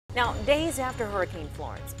Now, days after Hurricane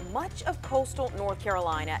Florence, much of coastal North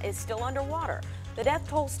Carolina is still underwater. The death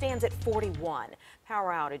toll stands at 41.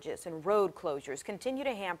 Power outages and road closures continue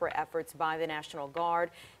to hamper efforts by the National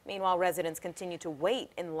Guard. Meanwhile, residents continue to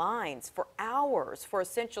wait in lines for hours for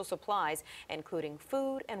essential supplies, including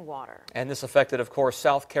food and water. And this affected, of course,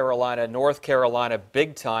 South Carolina, North Carolina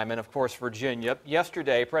big time, and of course, Virginia.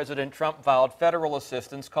 Yesterday, President Trump vowed federal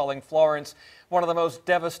assistance, calling Florence one of the most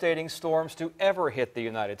devastating storms to ever hit the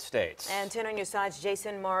United States. And 10 on your side's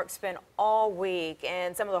Jason Mark spent all week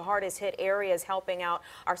in some of the hardest hit areas helping out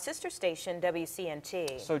our sister station, WCNT.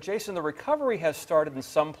 So, Jason, the recovery has started in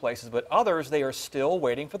some places, but others, they are still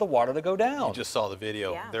waiting for the water to go down. You just saw the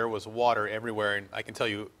video. Yeah. There was water everywhere, and I can tell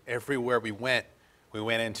you, everywhere we went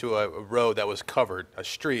into a road that was covered, a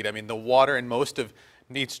street. I mean, the water in most of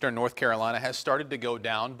eastern North Carolina has started to go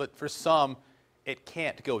down, but for some, it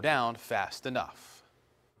can't go down fast enough.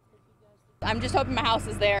 I'm just hoping my house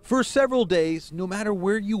is there. For several days, no matter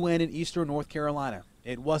where you went in eastern North Carolina,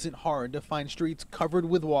 it wasn't hard to find streets covered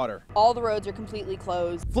with water. All the roads are completely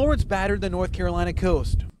closed. Florence battered the North Carolina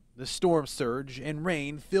coast. The storm surge and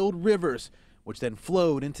rain filled rivers, which then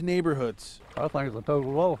flowed into neighborhoods. I think it's a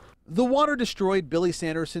total loss. The water destroyed Billy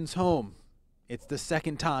Sanderson's home. It's the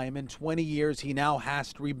second time in 20 years he now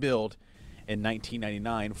has to rebuild. In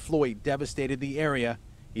 1999, Floyd devastated the area.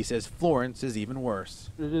 He says Florence is even worse.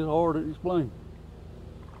 It's just hard to explain.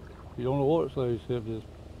 You don't know what to say, except just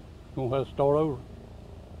gonna have to start over.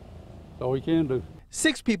 That's all we can do.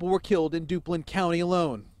 6 people were killed in Duplin County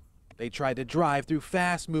alone. They tried to drive through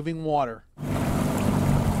fast-moving water.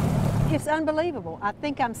 It's unbelievable. I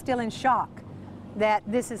think I'm still in shock that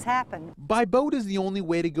this has happened. By boat is the only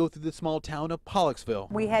way to go through the small town of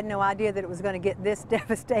Pollocksville. We had no idea that it was going to get this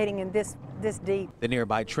devastating and this deep. The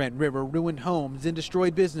nearby Trent River ruined homes and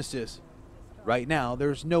destroyed businesses. Right now,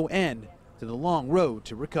 there's no end to the long road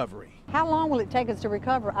to recovery. How long will it take us to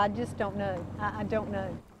recover? I just don't know. I don't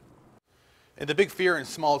know. And the big fear in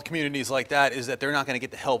small communities like that is that they're not going to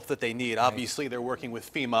get the help that they need. Obviously, they're working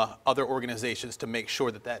with FEMA, other organizations to make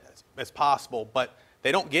sure that is possible, but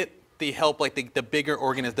they don't get the help like the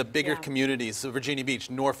bigger communities, Virginia Beach,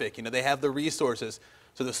 Norfolk, you know, they have the resources.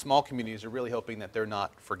 So the small communities are really hoping that they're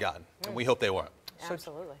not forgotten, and we hope they weren't.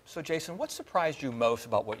 Absolutely. So, Jason, what surprised you most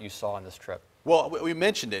about what you saw on this trip? Well, we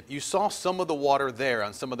mentioned it. You saw some of the water there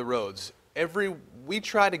on some of the roads. We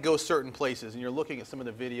try to go certain places, and you're looking at some of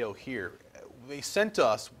the video here. They sent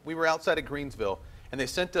us, we were outside of Greenville, and they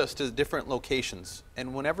sent us to different locations.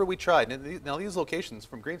 And whenever we tried, now these locations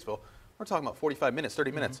from Greenville, we're talking about 45 minutes,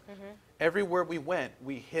 30 minutes. Everywhere we went,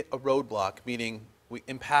 we hit a roadblock, meaning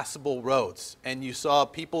impassable roads. And you saw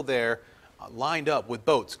people there lined up with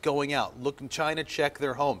boats going out, trying to check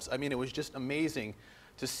their homes. I mean, it was just amazing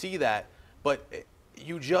to see that, but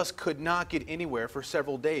you just could not get anywhere for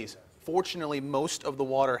several days. Fortunately, most of the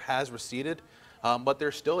water has receded. But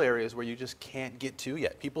there's still areas where you just can't get to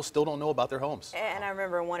yet. People still don't know about their homes. And I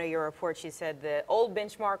remember in one of your reports you said the old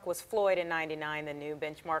benchmark was Floyd in '99. The new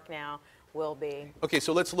benchmark now will be. Okay,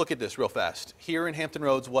 so let's look at this real fast. Here in Hampton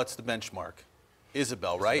Roads, what's the benchmark?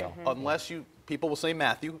 Isabel, right? Unless people will say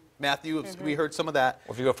Matthew. Matthew, we heard some of that.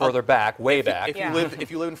 Or if you go further back, way back. If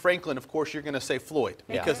you live in Franklin, of course, you're going to say Floyd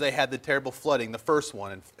because they had the terrible flooding, the first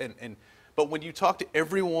one. But when you talk to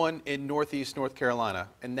everyone in Northeast North Carolina,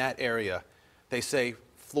 in that area, they say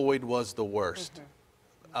Floyd was the worst,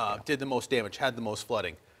 did the most damage, had the most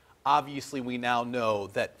flooding. Obviously, we now know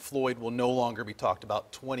that Floyd will no longer be talked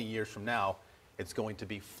about 20 years from now. It's going to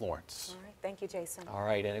be Florence. All right, thank you, Jason. All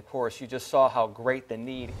right, and of course, you just saw how great the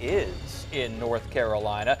need is in North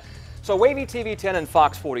Carolina. So WAVY TV 10 and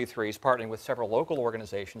Fox 43 is partnering with several local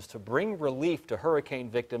organizations to bring relief to hurricane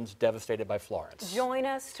victims devastated by Florence. Join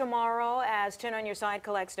us tomorrow as 10 on Your Side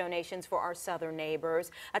collects donations for our southern neighbors.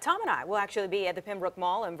 Tom and I will actually be at the Pembroke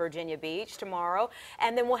Mall in Virginia Beach tomorrow,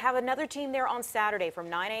 and then we'll have another team there on Saturday from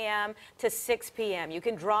 9 a.m. to 6 p.m. You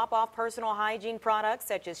can drop off personal hygiene products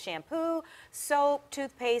such as shampoo, soap,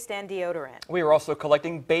 toothpaste, and deodorant. We are also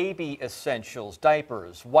collecting baby essentials,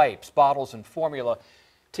 diapers, wipes, bottles, and formula.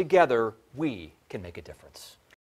 Together, we can make a difference.